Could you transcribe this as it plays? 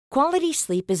Quality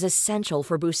sleep is essential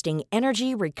for boosting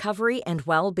energy, recovery, and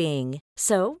well-being.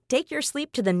 So, take your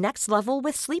sleep to the next level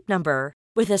with Sleep Number.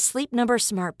 With a Sleep Number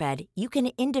smart bed, you can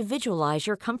individualize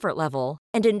your comfort level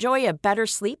and enjoy a better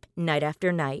sleep night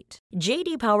after night.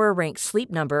 J.D. Power ranks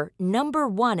Sleep Number number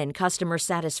 1 in customer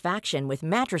satisfaction with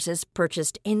mattresses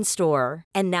purchased in-store.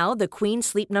 And now the Queen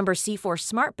Sleep Number C4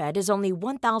 smart bed is only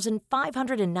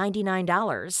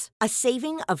 $1,599, a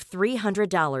saving of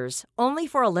 $300, only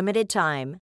for a limited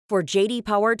time. For J.D.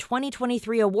 Power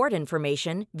 2023 award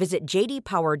information, visit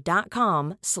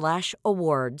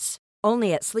jdpower.com/awards.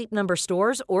 Only at Sleep Number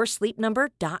stores or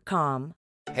sleepnumber.com.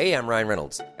 Hey, I'm Ryan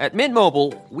Reynolds. At Mint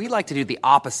Mobile, we like to do the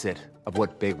opposite of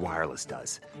what Big Wireless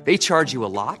does. They charge you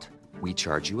a lot, we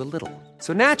charge you a little.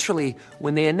 So naturally,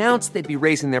 when they announced they'd be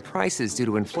raising their prices due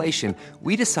to inflation,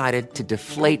 we decided to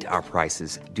deflate our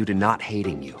prices due to not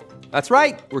hating you. That's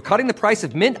right. We're cutting the price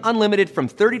of Mint Unlimited from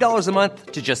 $30 a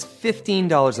month to just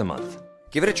 $15 a month.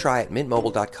 Give it a try at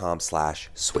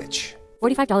mintmobile.com/switch.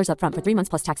 $45 up front for 3 months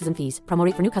plus taxes and fees. Promo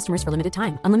rate for new customers for limited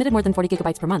time. Unlimited more than 40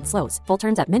 gigabytes per month. Slows full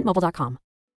terms at mintmobile.com.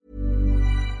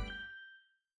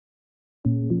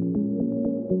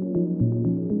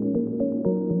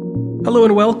 Hello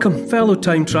and welcome, fellow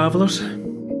time travellers.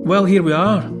 Well, here we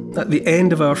are, at the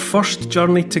end of our first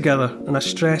journey together, and I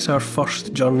stress our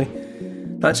first journey.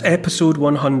 That's episode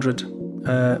 100,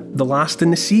 the last in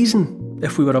the season,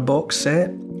 if we were a box set.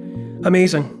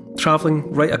 Amazing.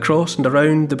 Travelling right across and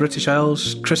around the British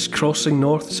Isles, crisscrossing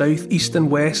north, south, east and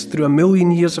west through a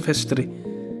million years of history.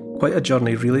 Quite a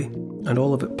journey, really, and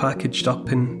all of it packaged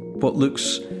up in what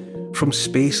looks from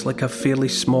space like a fairly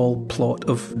small plot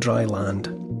of dry land.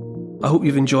 I hope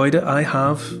you've enjoyed it. I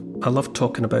have. I love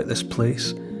talking about this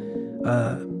place.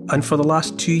 And for the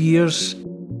last 2 years,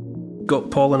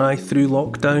 got Paul and I through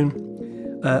lockdown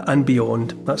and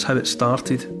beyond. That's how it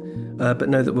started. But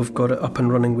now that we've got it up and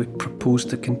running, we propose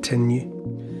to continue.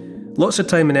 Lots of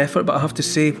time and effort, but I have to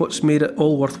say what's made it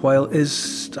all worthwhile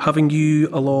is having you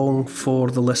along for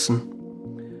the listen.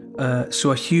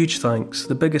 So a huge thanks,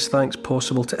 the biggest thanks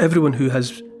possible to everyone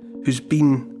who's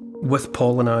been with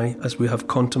Paul and I as we have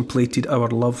contemplated our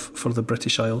love for the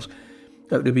British Isles.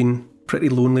 It would have been pretty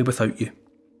lonely without you.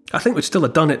 I think we'd still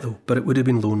have done it though, but it would have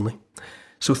been lonely.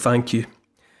 So thank you.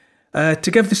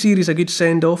 To give the series a good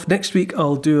send-off, next week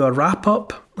I'll do a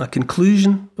wrap-up, a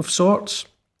conclusion of sorts.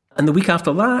 And the week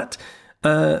after that,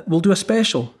 we'll do a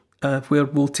special where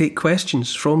we'll take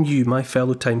questions from you, my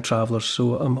fellow time travellers.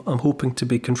 So I'm hoping to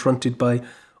be confronted by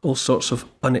all sorts of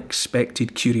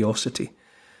unexpected curiosity.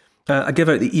 I give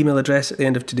out the email address at the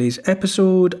end of today's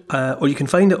episode, or you can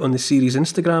find it on the series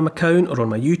Instagram account or on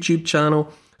my YouTube channel.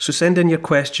 So send in your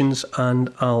questions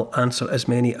and I'll answer as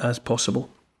many as possible.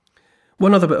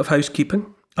 One other bit of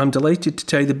housekeeping. I'm delighted to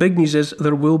tell you the big news is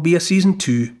there will be a season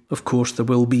 2. Of course there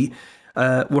will be.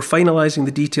 We're finalising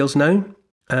the details now,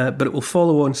 but it will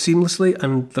follow on seamlessly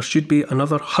and there should be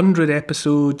another 100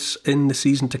 episodes in the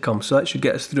season to come. So that should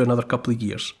get us through another couple of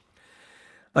years.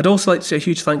 I'd also like to say a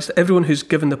huge thanks to everyone who's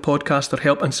given the podcast their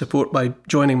help and support by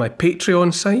joining my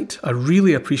Patreon site. I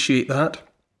really appreciate that.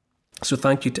 So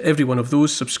thank you to every one of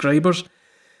those subscribers.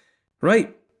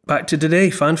 Right. Back to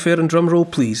today, fanfare and drum roll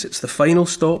please. It's the final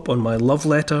stop on my love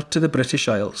letter to the British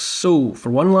Isles. So, for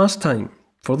one last time,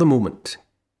 for the moment,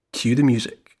 cue the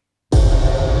music.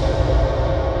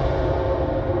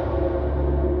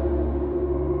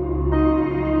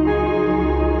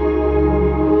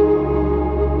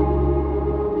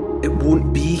 It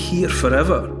won't be here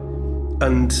forever,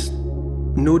 and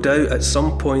no doubt at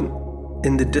some point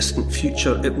in the distant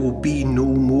future it will be no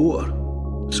more.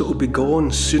 So it will be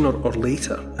gone sooner or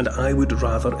later, and I would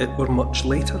rather it were much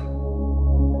later.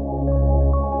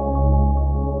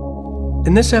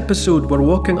 In this episode, we're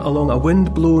walking along a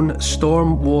wind-blown,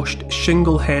 storm-washed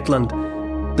shingle headland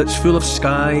that's full of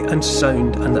sky and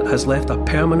sound and that has left a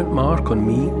permanent mark on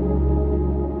me.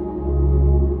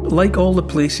 Like all the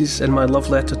places in my love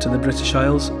letter to the British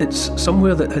Isles, it's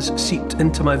somewhere that has seeped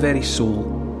into my very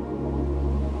soul.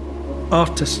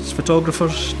 Artists,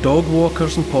 photographers, dog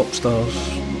walkers and pop stars,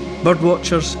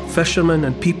 birdwatchers, fishermen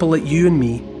and people like you and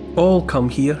me all come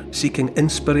here seeking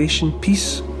inspiration,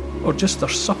 peace or just their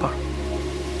supper.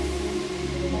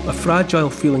 A fragile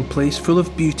feeling place full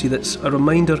of beauty that's a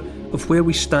reminder of where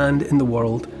we stand in the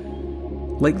world.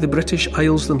 Like the British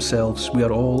Isles themselves, we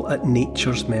are all at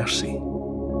nature's mercy.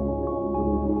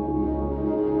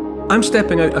 I'm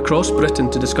stepping out across Britain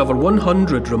to discover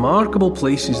 100 remarkable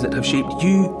places that have shaped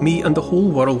you, me and the whole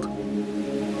world.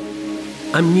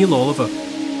 I'm Neil Oliver,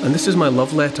 and this is my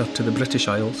love letter to the British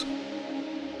Isles.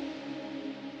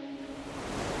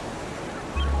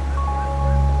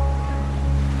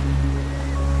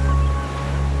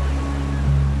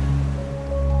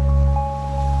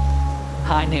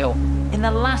 Hi Neil. In the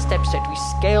last episode we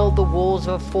scaled the walls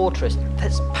of a fortress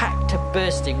that's packed to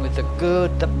bursting with the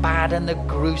good, the bad and the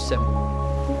gruesome.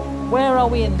 Where are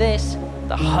we in this,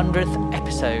 the 100th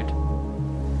episode?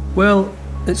 Well,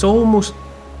 it's almost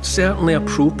certainly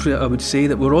appropriate, I would say,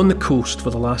 that we're on the coast for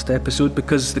the last episode,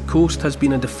 because the coast has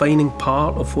been a defining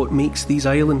part of what makes these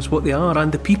islands what they are,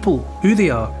 and the people, who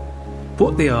they are,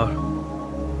 what they are.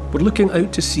 We're looking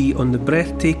out to sea on the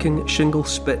breathtaking shingle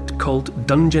spit called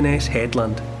Dungeness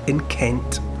Headland in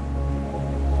Kent.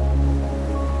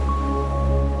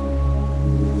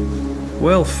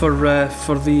 Well, for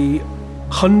the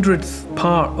 100th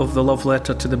part of the love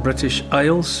letter to the British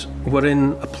Isles, we're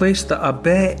in a place that I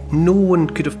bet no one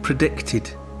could have predicted.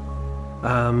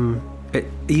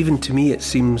 Even to me it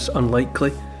seems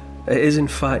unlikely. It is in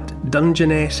fact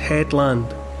Dungeness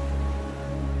Headland.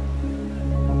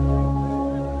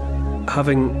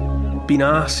 Having been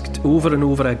asked over and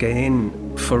over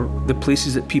again for the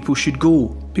places that people should go,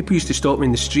 people used to stop me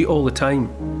in the street all the time,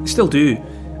 they still do,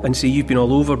 and say, you've been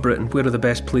all over Britain, where are the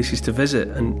best places to visit?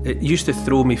 And it used to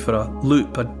throw me for a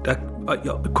loop.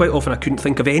 Quite often I couldn't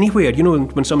think of anywhere. You know,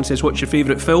 when someone says, what's your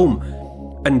favourite film?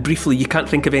 And briefly, you can't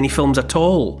think of any films at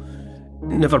all,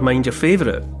 never mind your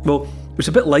favourite. Well, it was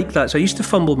a bit like that, so I used to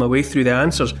fumble my way through the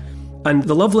answers. And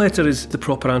the love letter is the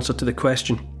proper answer to the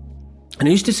question. And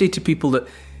I used to say to people that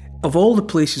of all the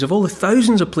places, of all the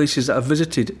thousands of places that I've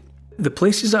visited, the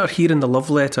places that are here in the love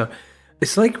letter,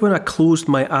 it's like when I closed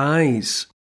my eyes,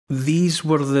 these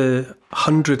were the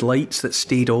 100 lights that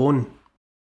stayed on,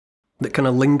 that kind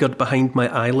of lingered behind my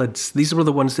eyelids. These were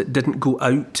the ones that didn't go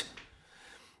out.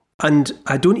 And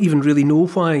I don't even really know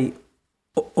why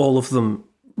all of them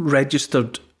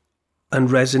registered and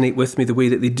resonate with me the way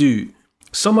that they do.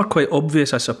 Some are quite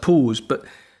obvious, I suppose, but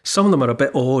some of them are a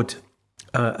bit odd.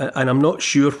 And I'm not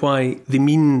sure why they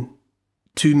mean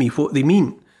to me what they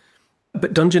mean.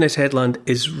 But Dungeness Headland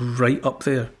is right up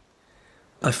there.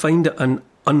 I find it an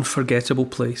unforgettable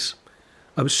place.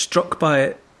 I was struck by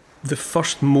it the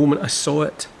first moment I saw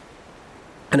it.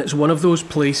 And it's one of those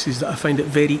places that I find it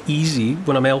very easy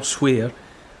when I'm elsewhere.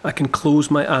 I can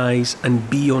close my eyes and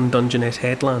be on Dungeness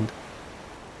Headland.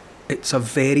 It's a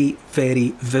very,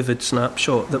 very vivid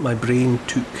snapshot that my brain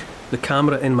took. The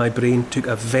camera in my brain took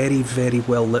a very, very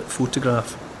well lit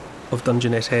photograph of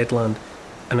Dungeness Headland,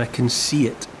 and I can see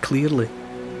it clearly.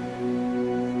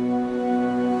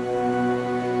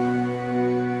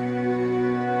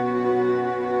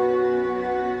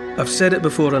 I've said it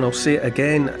before and I'll say it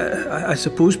again. I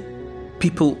suppose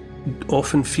people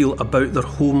often feel about their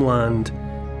homeland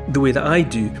the way that I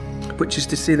do, which is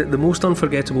to say that the most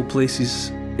unforgettable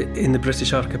places in the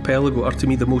British archipelago are to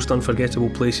me the most unforgettable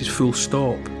places, full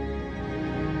stop.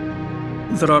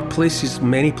 There are places,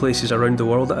 many places around the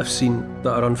world that I've seen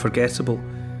that are unforgettable,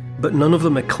 but none of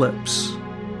them eclipse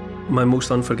my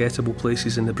most unforgettable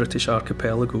places in the British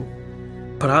archipelago.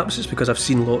 Perhaps it's because I've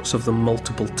seen lots of them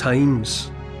multiple times,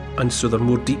 and so they're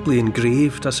more deeply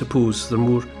engraved, I suppose. They're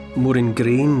more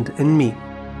ingrained in me.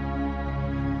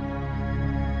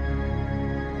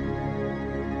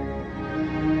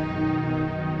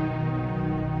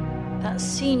 That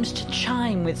seems to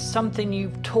chime with something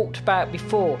you've talked about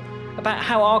before, about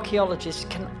how archaeologists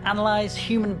can analyse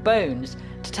human bones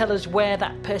to tell us where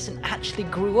that person actually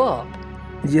grew up.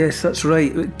 Yes, that's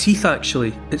right. Teeth,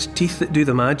 actually. It's teeth that do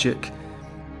the magic.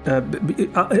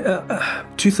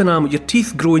 Tooth enamel, your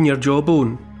teeth grow in your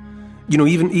jawbone. You know,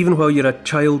 even while you're a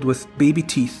child with baby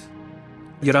teeth,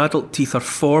 your adult teeth are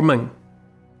forming.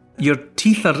 Your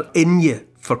teeth are in you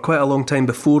for quite a long time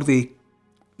before they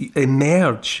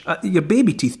emerge. Your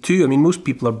baby teeth too. I mean, most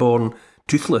people are born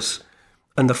toothless,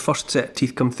 and their first set of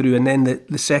teeth come through, and then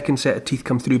the second set of teeth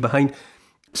come through behind.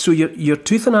 So your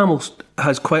tooth enamel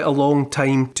has quite a long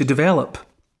time to develop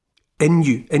in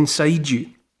you, inside you.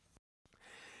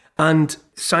 And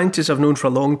scientists have known for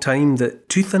a long time that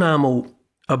tooth enamel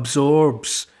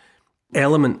absorbs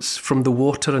elements from the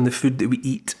water and the food that we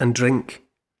eat and drink.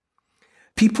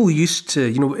 People used to,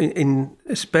 you know,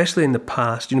 especially in the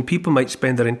past, you know, people might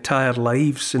spend their entire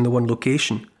lives in the one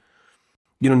location,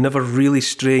 you know, never really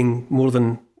straying more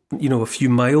than, you know, a few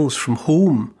miles from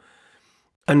home.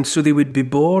 And so they would be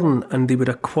born and they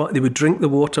would drink the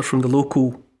water from the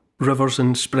local rivers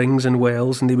and springs and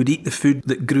wells, and they would eat the food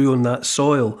that grew on that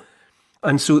soil.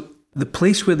 And so the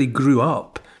place where they grew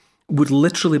up would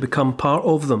literally become part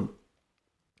of them.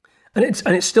 And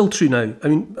it's still true now. I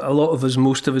mean, a lot of us,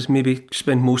 most of us, maybe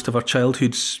spend most of our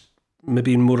childhoods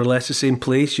maybe in more or less the same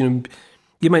place. You know,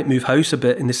 you might move house a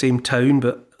bit in the same town,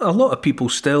 but a lot of people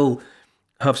still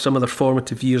have some of their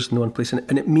formative years in one place.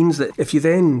 And it means that if you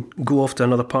then go off to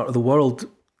another part of the world,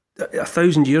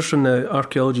 1,000 years from now,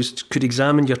 archaeologists could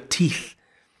examine your teeth,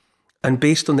 and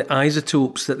based on the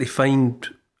isotopes that they find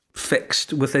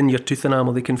fixed within your tooth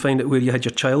enamel, they can find out where you had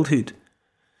your childhood.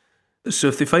 So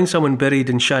if they find someone buried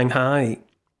in Shanghai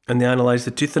and they analyse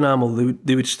the tooth enamel,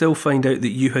 they would still find out that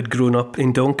you had grown up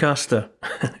in Doncaster,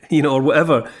 or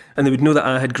whatever, and they would know that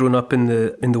I had grown up in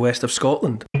the west of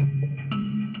Scotland.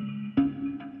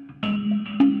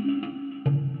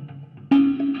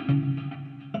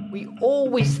 We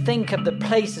always think of the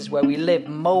places where we live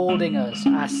moulding us,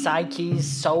 our psyches,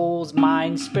 souls,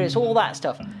 minds, spirits, all that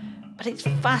stuff. But it's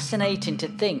fascinating to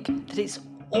think that it's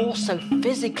also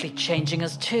physically changing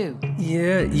us too.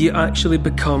 Yeah, you actually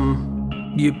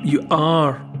become, you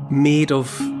are made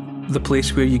of the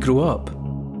place where you grow up.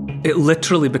 It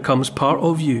literally becomes part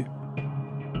of you.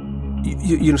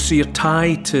 So your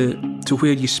tie to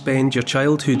where you spend your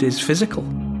childhood is physical.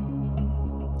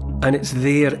 And it's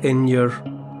there in your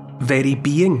very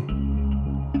being.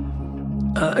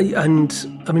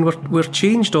 We're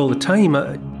changed all the time.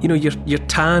 You're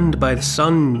tanned by the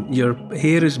sun, your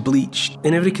hair is bleached.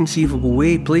 In every conceivable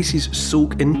way, places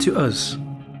soak into us.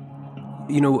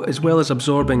 As well as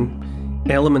absorbing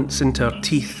elements into our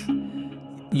teeth,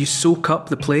 you soak up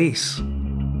the place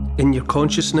in your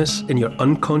consciousness, in your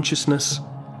unconsciousness,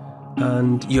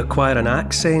 and you acquire an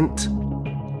accent.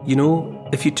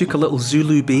 If you took a little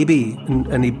Zulu baby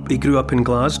and he grew up in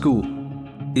Glasgow,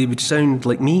 he would sound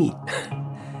like me.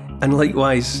 And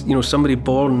likewise, somebody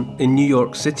born in New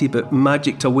York City but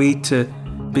magicked away to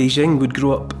Beijing would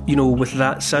grow up, with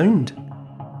that sound.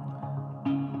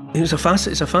 It's a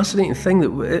fascinating thing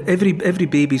that every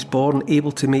baby's born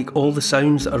able to make all the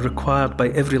sounds that are required by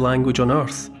every language on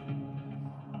earth.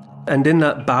 And in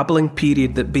that babbling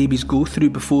period that babies go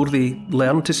through before they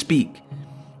learn to speak,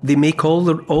 they make all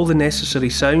the necessary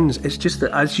sounds. It's just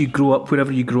that as you grow up,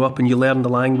 wherever you grow up, and you learn the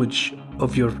language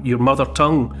of your mother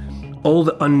tongue, all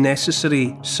the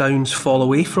unnecessary sounds fall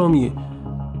away from you.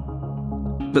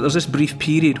 But there's this brief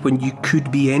period when you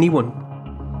could be anyone.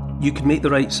 You could make the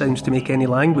right sounds to make any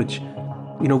language.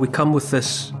 We come with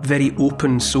this very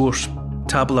open source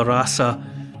tabula rasa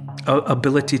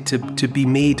ability to be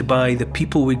made by the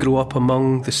people we grow up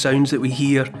among, the sounds that we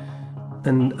hear,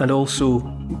 and also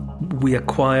we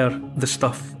acquire the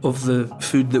stuff of the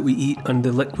food that we eat and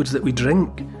the liquids that we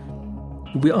drink.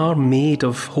 We are made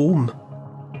of home.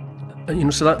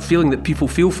 So that feeling that people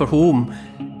feel for home,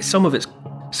 some of it's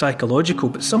psychological,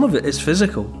 but some of it is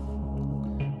physical,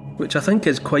 which I think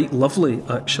is quite lovely,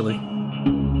 actually.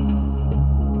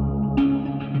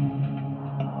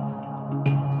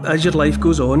 As your life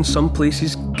goes on, some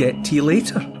places get to you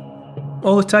later.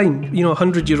 All the time.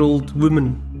 100-year-old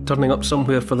woman turning up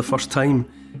somewhere for the first time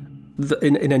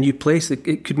in a new place,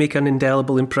 it could make an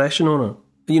indelible impression on her.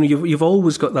 You've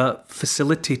always got that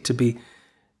facility to be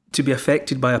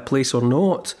affected by a place or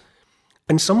not.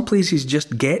 And some places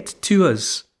just get to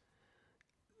us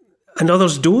and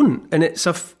others don't. And it's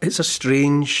a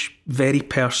strange, very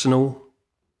personal,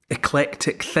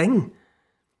 eclectic thing.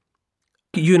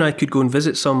 You and I could go and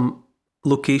visit some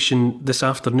location this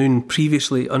afternoon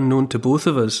previously unknown to both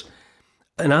of us,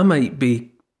 and I might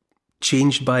be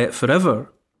changed by it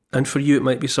forever, and for you it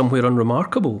might be somewhere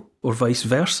unremarkable, or vice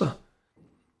versa.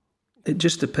 It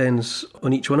just depends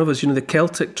on each one of us. The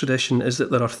Celtic tradition is that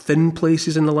there are thin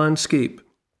places in the landscape,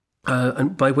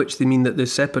 and by which they mean that the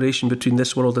separation between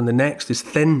this world and the next is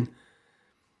thin.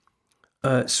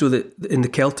 So that in the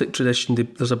Celtic tradition,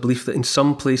 there's a belief that in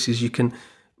some places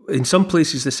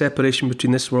the separation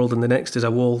between this world and the next is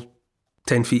a wall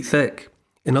 10 feet thick.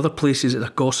 In other places, it's a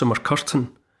gossamer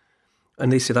curtain.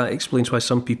 And they say that explains why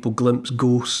some people glimpse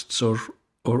ghosts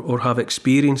or have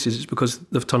experiences. It's because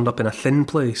they've turned up in a thin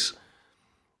place.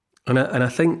 And I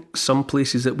think some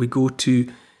places that we go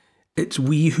to, it's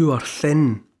we who are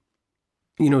thin.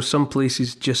 Some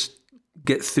places just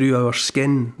get through our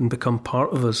skin and become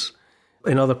part of us.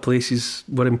 In other places,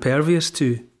 we're impervious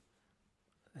to.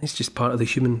 It's just part of the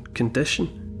human condition.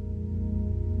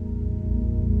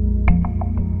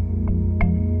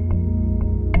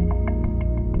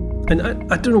 And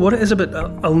I don't know what it is about.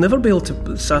 I'll never be able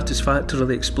to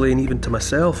satisfactorily explain, even to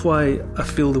myself, why I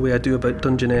feel the way I do about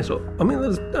Dungeness.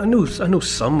 I know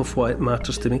some of why it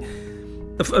matters to me.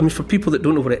 For people that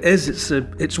don't know what it is,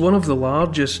 it's one of the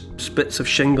largest spits of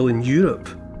shingle in Europe.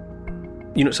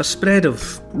 It's a spread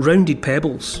of rounded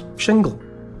pebbles, shingle,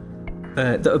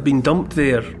 that have been dumped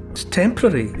there. It's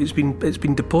temporary. It's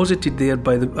been deposited there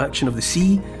by the action of the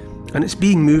sea, and it's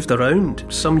being moved around.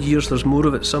 Some years there's more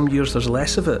of it, some years there's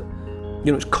less of it.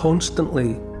 It's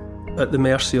constantly at the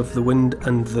mercy of the wind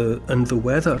and the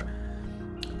weather,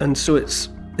 and so it's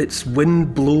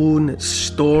wind blown, it's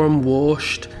storm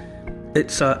washed,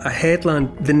 It's a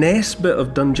headland. The Ness bit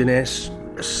of Dungeness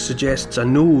suggests a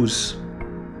nose,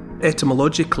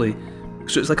 etymologically.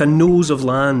 So it's like a nose of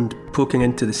land poking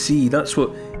into the sea. That's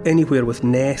what anywhere with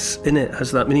Ness in it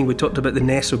has that meaning. We talked about the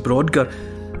Ness of Brodgar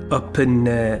up in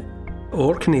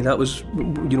Orkney. That was,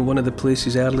 one of the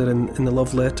places earlier in the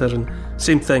love letter. And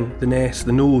same thing, the Ness,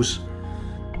 the nose.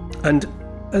 And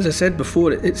as I said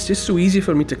before, it's just so easy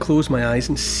for me to close my eyes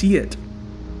and see it.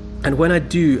 And when I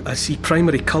do, I see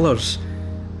primary colours.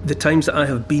 The times that I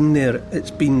have been there, it's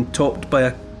been topped by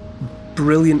a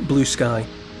brilliant blue sky.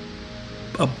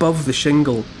 Above the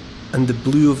shingle and the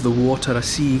blue of the water, I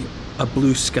see a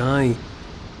blue sky.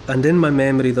 And in my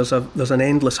memory, there's an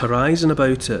endless horizon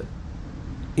about it.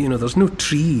 There's no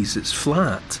trees, it's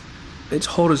flat. It's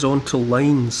horizontal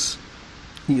lines,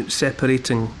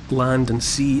 separating land and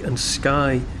sea and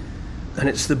sky. And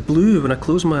it's the blue. When I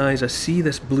close my eyes, I see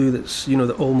this blue that's,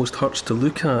 that almost hurts to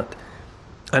look at.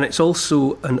 And it's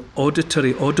also an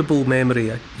audible memory.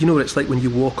 What it's like when you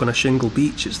walk on a shingle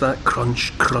beach. It's that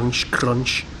crunch, crunch,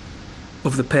 crunch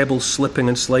of the pebbles slipping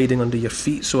and sliding under your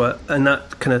feet. So, and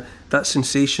that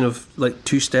sensation of like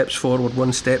 2 steps forward,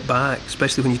 1 step back,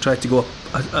 especially when you try to go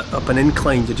up an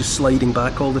incline, you're just sliding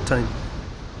back all the time.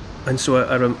 And so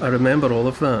I remember all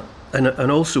of that.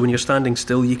 And also when you're standing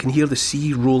still, you can hear the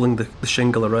sea rolling the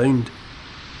shingle around,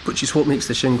 which is what makes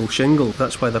the shingle.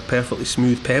 That's why they're perfectly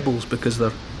smooth pebbles, because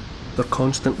they're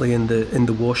constantly in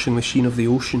the washing machine of the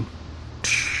ocean.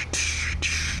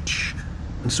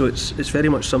 And so it's very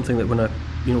much something that when I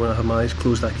have my eyes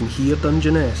closed, I can hear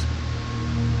Dungeness.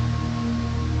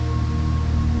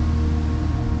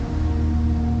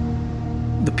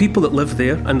 The people that live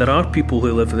there, and there are people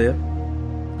who live there,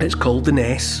 it's called the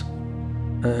Ness.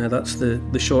 That's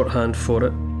the shorthand for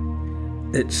it.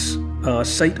 It's a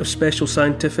site of special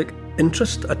scientific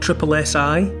interest, a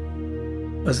SSSI,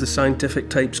 as the scientific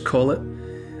types call it,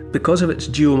 because of its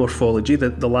geomorphology,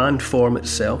 the landform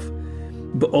itself,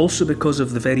 but also because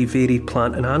of the very varied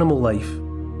plant and animal life.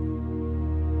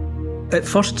 At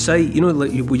first sight,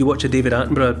 like you watch a David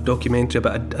Attenborough documentary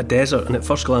about a desert, and at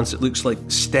first glance it looks like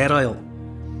sterile.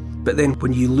 But then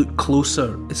when you look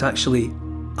closer, it's actually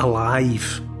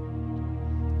alive.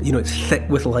 It's thick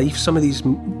with life, some of these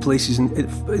places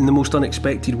in the most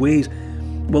unexpected ways.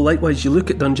 Well, likewise, you look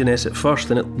at Dungeness at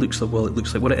first and it looks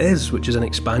like what it is, which is an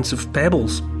expanse of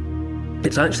pebbles.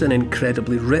 It's actually an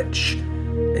incredibly rich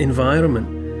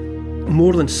environment.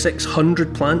 More than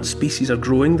 600 plant species are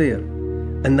growing there,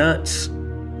 and that's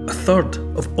a third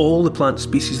of all the plant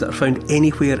species that are found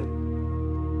anywhere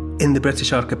in the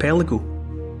British archipelago.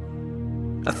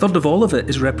 A third of all of it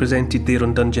is represented there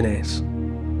on Dungeness.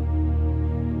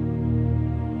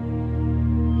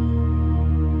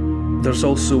 There's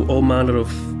also all manner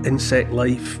of insect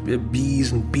life,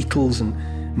 bees and beetles and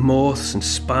moths and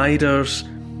spiders.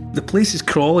 The place is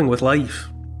crawling with life,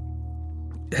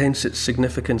 hence its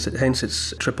significance, hence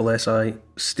its SSSI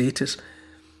status.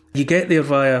 You get there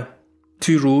via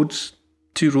two roads.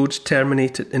 2 roads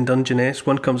terminate in Dungeness.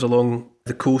 One comes along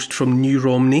the coast from New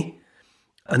Romney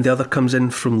and the other comes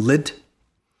in from Lydd.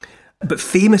 But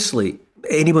famously,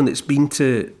 anyone that's been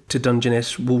to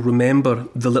Dungeness will remember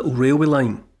the little railway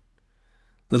line.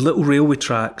 The little railway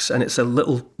tracks, and it's a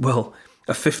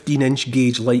 15-inch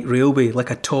gauge light railway,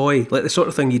 like a toy, like the sort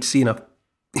of thing you'd see in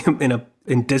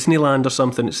Disneyland or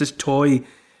something. It's this toy,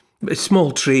 a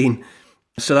small train.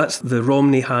 So that's the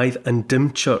Romney, Hythe and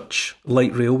Dymchurch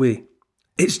light railway.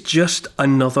 It's just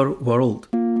another world.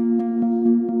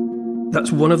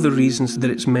 That's one of the reasons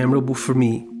that it's memorable for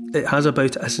me. It has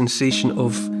about a sensation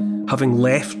of having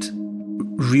left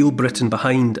real Britain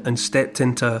behind and stepped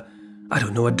into, a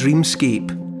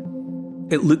dreamscape.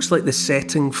 It looks like the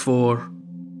setting for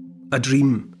a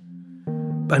dream.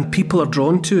 And people are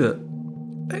drawn to it.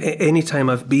 Anytime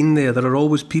I've been there are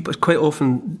always people, quite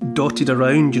often dotted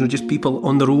around, just people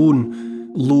on their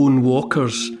own, lone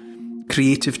walkers,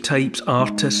 creative types,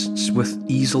 artists with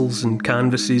easels and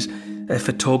canvases,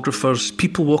 photographers,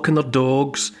 people walking their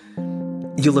dogs.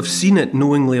 You'll have seen it,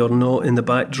 knowingly or not, in the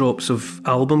backdrops of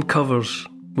album covers.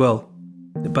 Well,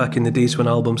 back in the days when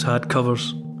albums had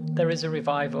covers. There is a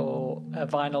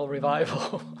vinyl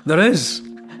revival. There is.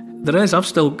 I've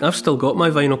still got my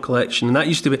vinyl collection, and that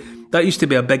used to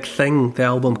be a big thing, the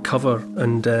album cover.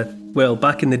 And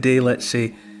back in the day, let's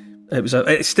say,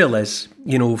 it still is.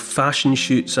 Fashion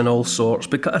shoots and all sorts.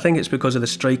 Because I think it's because of the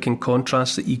striking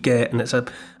contrast that you get, and it's a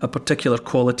particular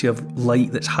quality of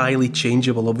light that's highly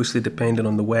changeable, obviously depending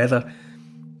on the weather.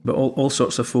 But all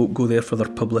sorts of folk go there for their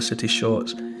publicity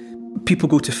shots. People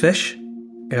go to fish.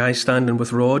 Guys standing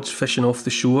with rods, fishing off the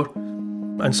shore.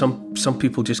 And some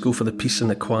people just go for the peace and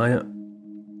the quiet.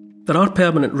 There are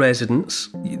permanent residents.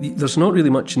 There's not really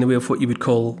much in the way of what you would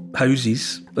call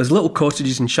houses. There's little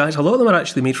cottages and shacks. A lot of them are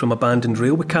actually made from abandoned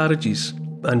railway carriages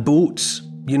and boats,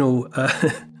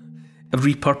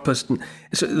 repurposed.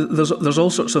 So there's all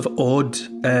sorts of odd...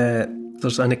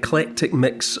 there's an eclectic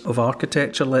mix of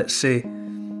architecture, let's say.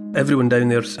 Everyone down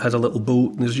there has a little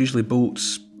boat, and there's usually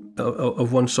boats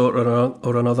of one sort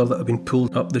or another that have been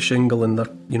pulled up the shingle and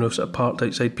they're, sort of parked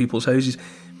outside people's houses.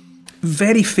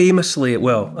 Very famously,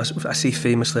 well, I say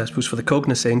famously, I suppose, for the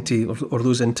cognoscenti or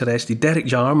those interested, Derek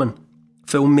Jarman,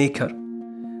 filmmaker,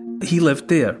 he lived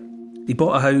there. He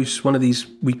bought a house, one of these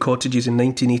wee cottages in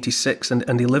 1986,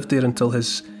 and he lived there until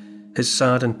his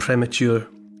sad and premature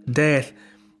death.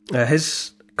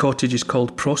 His cottage is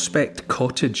called Prospect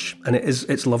Cottage, and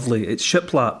it's lovely. It's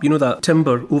shiplap, that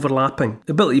timber overlapping.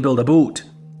 The ability to build a boat,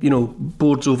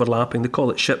 boards overlapping, they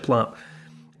call it shiplap.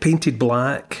 Painted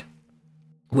black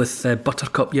with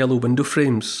buttercup yellow window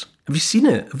frames. Have you seen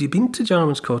it? Have you been to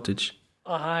Jarman's cottage?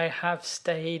 I have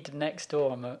stayed next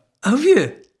door, mate. Have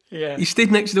you? Yeah. You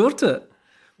stayed next door to it?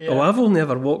 Yeah. Oh, I've only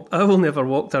ever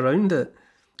walked around it.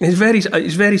 It's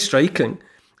very striking.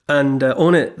 And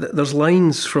on it, there's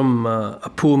lines from a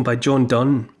poem by John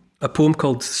Donne, a poem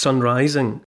called Sun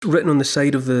Rising, written on the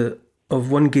side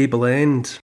of one gable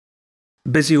end.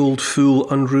 Busy old fool,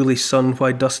 unruly sun,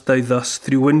 why dost thou thus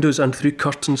through windows and through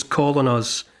curtains call on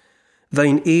us?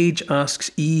 Thine age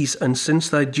asks ease, and since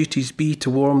thy duties be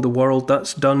to warm the world,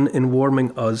 that's done in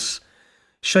warming us.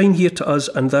 Shine here to us,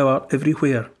 and thou art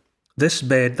everywhere. This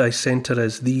bed thy centre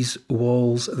is, these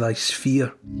walls thy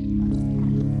sphere.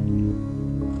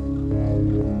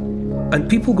 And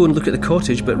people go and look at the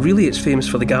cottage, but really it's famous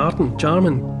for the garden.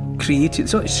 Jarman created,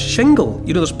 so it's shingle,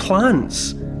 there's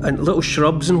plants and little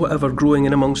shrubs and whatever growing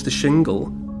in amongst the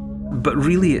shingle. But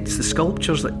really it's the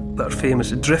sculptures that are famous,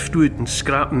 driftwood and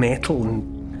scrap metal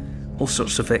and all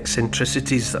sorts of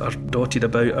eccentricities that are dotted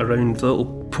about around the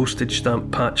little postage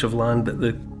stamp patch of land that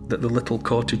the little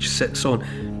cottage sits on.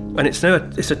 And it's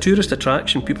a tourist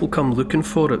attraction. People come looking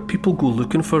for it. People go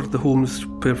looking for the homes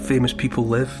where famous people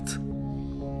lived.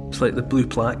 It's like the blue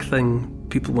plaque thing.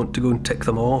 People want to go and tick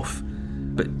them off.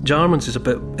 But Jarman's is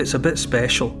a bit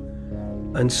special.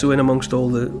 And so in amongst all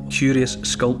the curious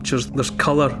sculptures, there's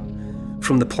colour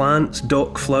from the plants,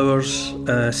 dock flowers,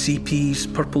 sea peas,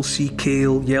 purple sea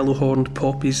kale, yellow-horned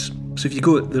poppies. So if you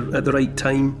go at the right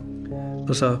time,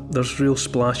 there's real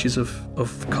splashes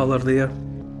of colour there.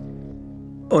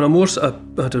 On a more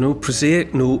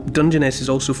prosaic note, Dungeness is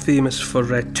also famous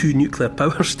for 2 nuclear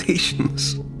power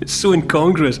stations. It's so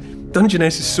incongruous.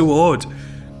 Dungeness is so odd.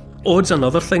 Odd's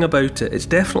another thing about it. It's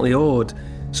definitely odd.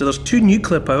 So there's 2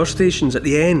 nuclear power stations at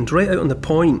the end, right out on the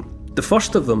point. The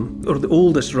first of them, or the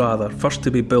oldest rather, first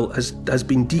to be built, has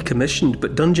been decommissioned.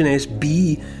 But Dungeness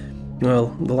B, well,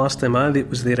 the last time I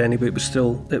was there anyway, it was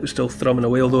still thrumming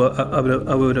away. Although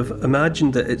I would have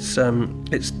imagined that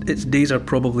its days are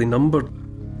probably numbered.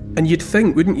 And you'd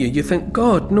think, wouldn't you? You think,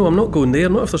 God, no, I'm not going there.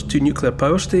 Not if there's 2 nuclear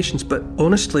power stations. But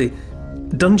honestly,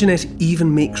 Dungeness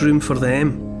even makes room for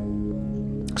them.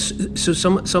 So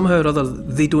somehow or other,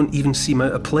 they don't even seem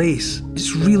out of place.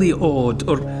 It's really odd,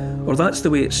 or that's the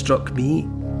way it struck me.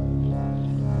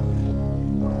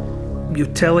 You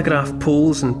telegraph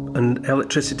poles and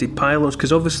electricity pylons,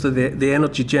 because obviously the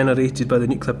energy generated by the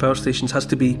nuclear power stations has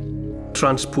to be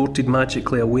transported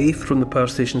magically away from the power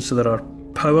stations, so there are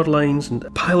power lines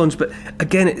and pylons. But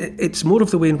again, it's more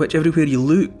of the way in which everywhere you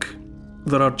look,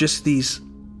 there are just these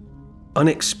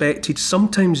unexpected,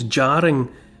 sometimes jarring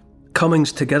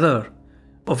comings together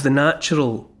of the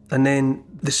natural and then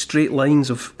the straight lines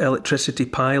of electricity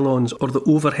pylons or the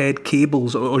overhead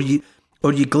cables, or you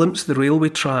glimpse the railway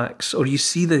tracks, or you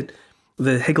see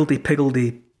the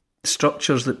higgledy-piggledy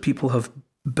structures that people have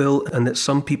built and that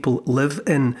some people live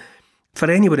in. For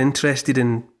anyone interested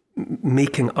in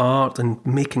making art and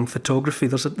making photography,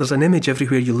 there's an image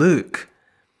everywhere you look.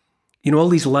 All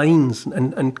these lines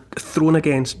and thrown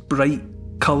against bright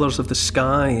colours of the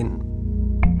sky. And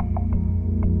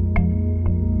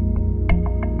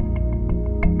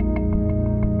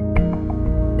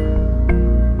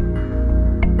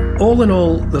all in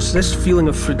all, there's this feeling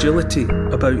of fragility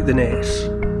about the Ness.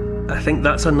 I think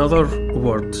that's another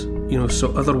word, so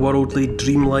otherworldly,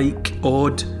 dreamlike,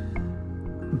 odd,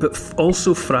 but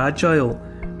also fragile.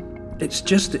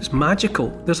 It's magical.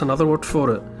 There's another word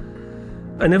for it.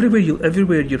 And everywhere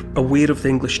you're aware of the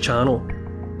English Channel.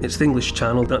 It's the English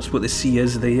Channel, that's what the sea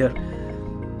is there.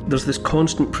 There's this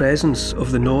constant presence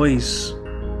of the noise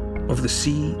of the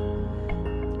sea.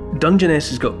 Dungeness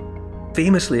has got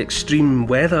famously extreme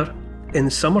weather in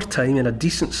summertime, in a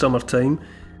decent summertime,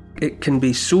 it can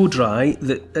be so dry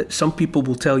that some people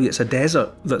will tell you it's a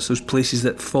desert. That's those places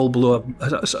that fall below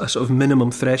a sort of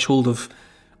minimum threshold of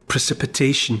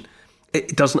precipitation.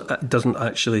 It doesn't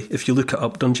actually, if you look it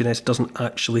up, Dungeness doesn't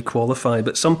actually qualify.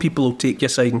 But some people will take you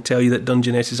aside and tell you that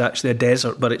Dungeness is actually a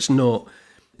desert, but it's not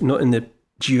in the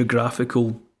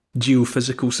geographical,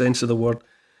 geophysical sense of the word.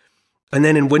 And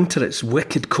then in winter it's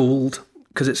wicked cold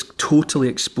because it's totally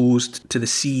exposed to the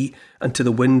sea and to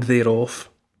the wind thereof.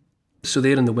 So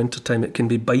there in the wintertime it can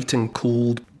be biting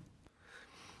cold.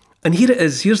 And here it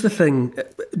is, here's the thing.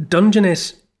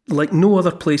 Dungeness, like no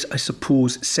other place, I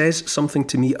suppose, says something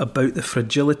to me about the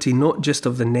fragility, not just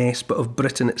of the Ness, but of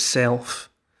Britain itself.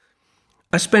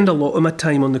 I spend a lot of my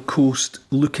time on the coast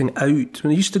looking out.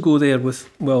 When I used to go there with,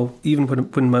 well, even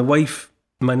when my wife,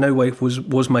 my now wife,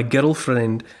 was my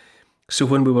girlfriend. So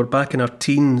when we were back in our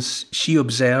teens, she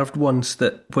observed once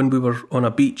that when we were on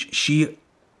a beach, she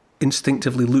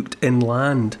instinctively looked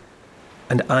inland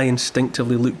and I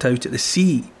instinctively looked out at the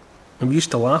sea. And we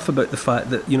used to laugh about the fact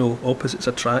that, you know, opposites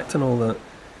attract and all that.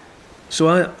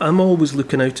 So I'm always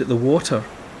looking out at the water.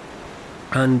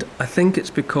 And I think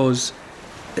it's because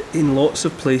in lots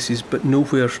of places, but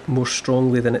nowhere more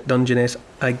strongly than at Dungeness,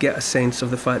 I get a sense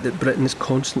of the fact that Britain is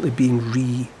constantly being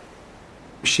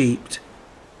reshaped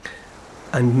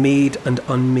and made and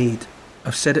unmade.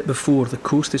 I've said it before, the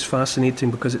coast is fascinating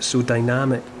because it's so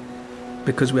dynamic.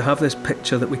 Because we have this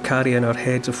picture that we carry in our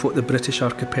heads of what the British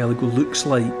archipelago looks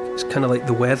like. It's kind of like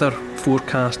the weather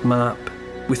forecast map.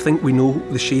 We think we know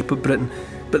the shape of Britain,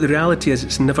 but the reality is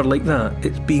it's never like that.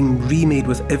 It's being remade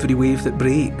with every wave that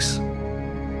breaks.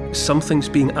 Something's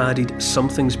being added,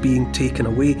 something's being taken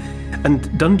away,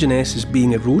 and Dungeness is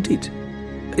being eroded.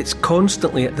 It's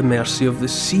constantly at the mercy of the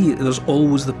sea. There's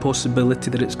always the possibility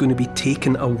that it's going to be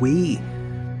taken away.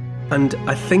 And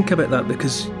I think about that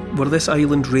because we're this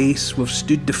island race, we've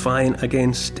stood defiant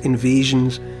against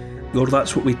invasions, or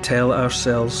that's what we tell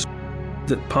ourselves,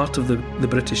 that part of the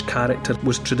British character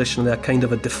was traditionally a kind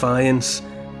of a defiance.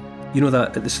 You know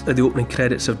that at the opening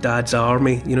credits of Dad's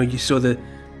Army, you know, you saw the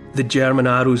German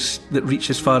arrows that reach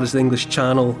as far as the English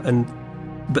Channel,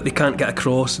 but they can't get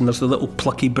across, and there's the little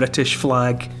plucky British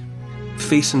flag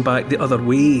facing back the other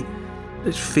way.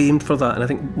 It's famed for that, and I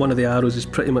think one of the arrows is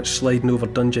pretty much sliding over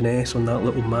Dungeness on that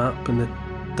little map in the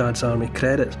Dad's Army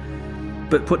credits.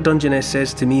 But what Dungeness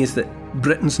says to me is that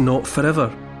Britain's not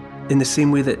forever, in the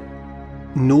same way that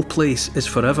no place is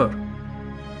forever.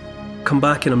 Come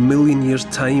back in 1,000,000 years'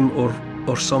 time or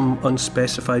some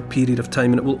unspecified period of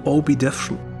time and it will all be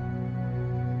different.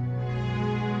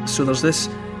 So there's this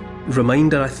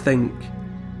reminder, I think,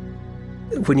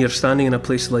 when you're standing in a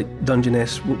place like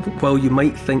Dungeness, while you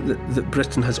might think that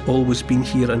Britain has always been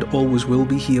here and always will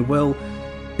be here, well,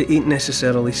 it ain't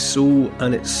necessarily so,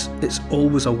 and it's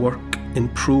always a work in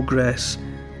progress,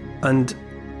 and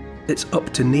it's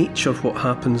up to nature what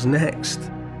happens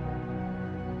next.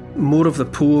 More of the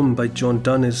poem by John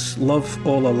Donne is, "Love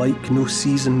all alike, no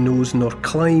season knows nor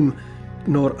clime,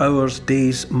 nor hours,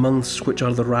 days, months, which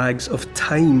are the rags of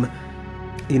time."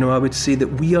 You know, I would say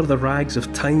that we are the rags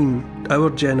of time. Our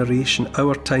generation,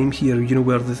 our time here, you know,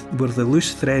 we're the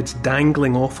loose threads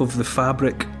dangling off of the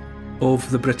fabric of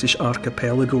the British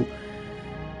archipelago.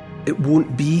 It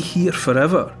won't be here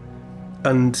forever.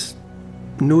 And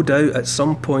no doubt at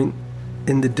some point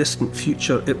in the distant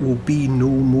future it will be no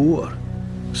more.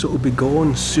 So it will be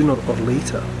gone sooner or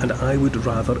later, and I would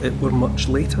rather it were much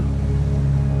later.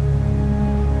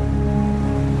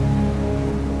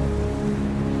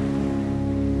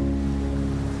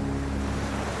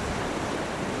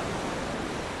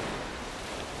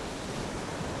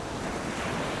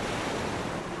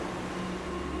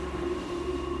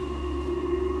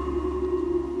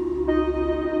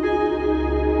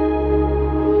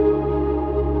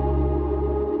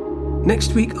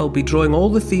 Next week I'll be drawing all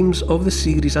the themes of the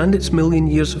series and its 1,000,000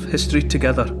 years of history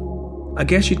together. I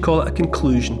guess you'd call it a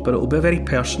conclusion, but it'll be a very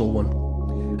personal one.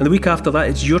 And the week after that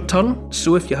it's your turn,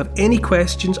 so if you have any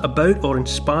questions about or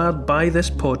inspired by this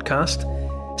podcast,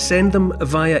 send them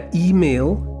via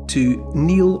email to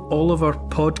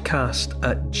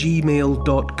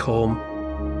neiloliverpodcast@gmail.com.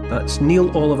 That's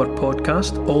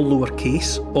neiloliverpodcast, all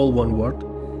lowercase, all one word,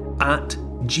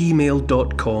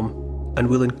 @gmail.com. And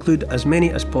we'll include as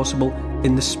many as possible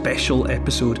in the special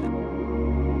episode.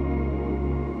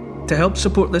 To help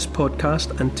support this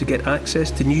podcast and to get access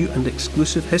to new and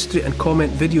exclusive history and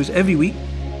comment videos every week,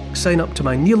 sign up to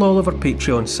my Neil Oliver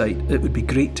Patreon site. It would be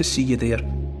great to see you there.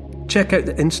 Check out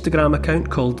the Instagram account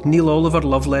called Neil Oliver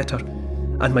Love Letter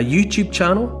and my YouTube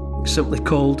channel, simply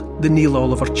called The Neil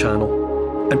Oliver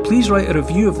Channel. And please write a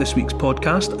review of this week's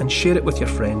podcast and share it with your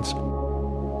friends.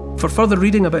 For further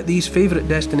reading about these favourite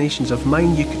destinations of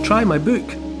mine, you could try my book.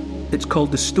 It's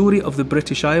called The Story of the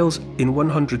British Isles in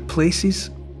 100 Places,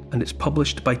 and it's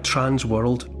published by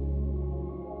Transworld.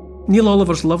 Neil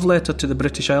Oliver's love letter to the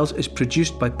British Isles is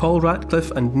produced by Paul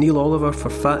Ratcliffe and Neil Oliver for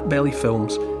Fat Belly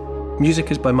Films.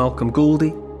 Music is by Malcolm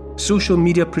Goldie. Social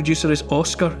media producer is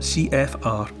Oscar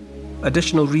CFR.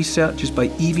 Additional research is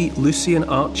by Evie, Lucian,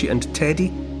 Archie and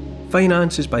Teddy.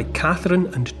 Finance is by Catherine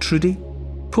and Trudy.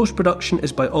 Post-production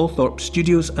is by Althorpe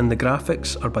Studios and the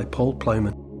graphics are by Paul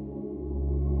Plowman.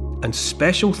 And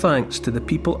special thanks to the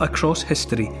people across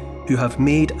history who have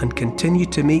made and continue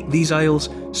to make these isles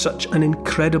such an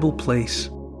incredible place.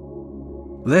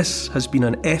 This has been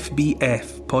an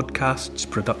FBF Podcasts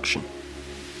production.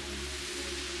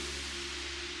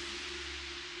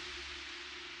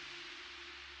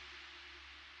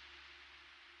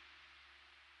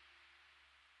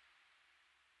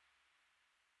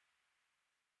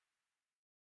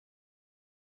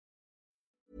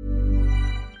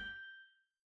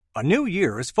 A new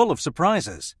year is full of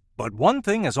surprises, but one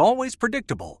thing is always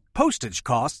predictable. Postage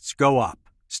costs go up.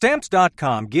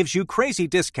 Stamps.com gives you crazy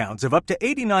discounts of up to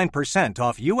 89%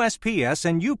 off USPS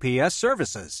and UPS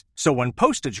services. So when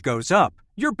postage goes up,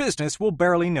 your business will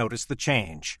barely notice the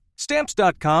change.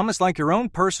 Stamps.com is like your own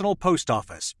personal post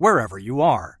office, wherever you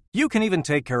are. You can even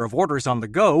take care of orders on the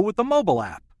go with the mobile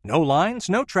app. No lines,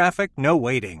 no traffic, no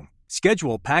waiting.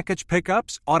 Schedule package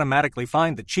pickups, automatically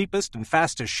find the cheapest and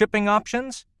fastest shipping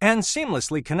options, and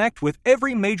seamlessly connect with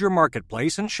every major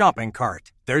marketplace and shopping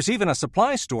cart. There's even a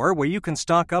supply store where you can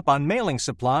stock up on mailing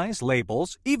supplies,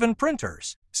 labels, even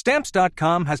printers.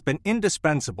 Stamps.com has been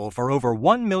indispensable for over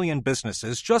 1 million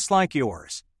businesses just like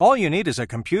yours. All you need is a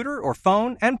computer or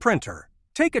phone and printer.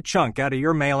 Take a chunk out of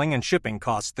your mailing and shipping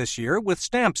costs this year with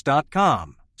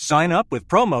Stamps.com. Sign up with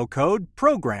promo code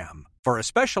PROGRAM for a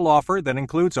special offer that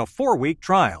includes a 4-week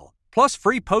trial, plus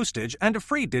free postage and a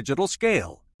free digital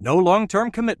scale. No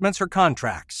long-term commitments or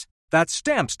contracts. That's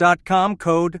Stamps.com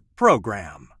code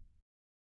PROGRAM.